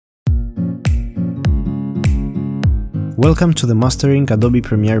Welcome to the Mastering Adobe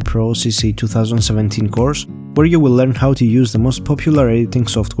Premiere Pro CC 2017 course, where you will learn how to use the most popular editing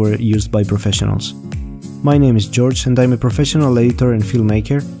software used by professionals. My name is George and I'm a professional editor and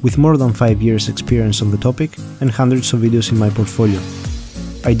filmmaker with more than 5 years experience on the topic and hundreds of videos in my portfolio.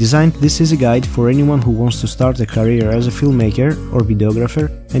 I designed this easy guide for anyone who wants to start a career as a filmmaker or videographer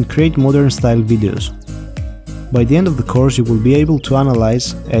and create modern style videos. By the end of the course you will be able to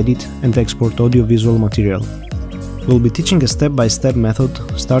analyze, edit and export audio-visual material. We'll be teaching a step-by-step method,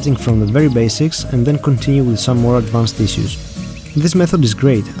 starting from the very basics and then continue with some more advanced issues. This method is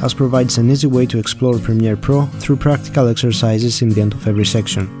great, as provides an easy way to explore Premiere Pro through practical exercises in the end of every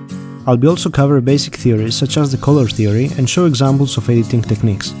section. I'll also cover basic theories such as the color theory and show examples of editing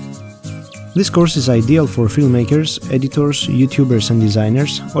techniques. This course is ideal for filmmakers, editors, YouTubers and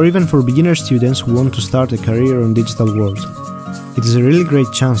designers, or even for beginner students who want to start a career on digital world. It is a really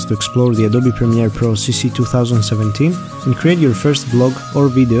great chance to explore the Adobe Premiere Pro CC 2017 and create your first blog or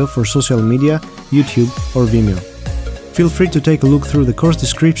video for social media, YouTube or Vimeo. Feel free to take a look through the course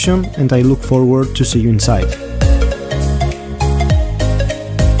description and I look forward to see you inside.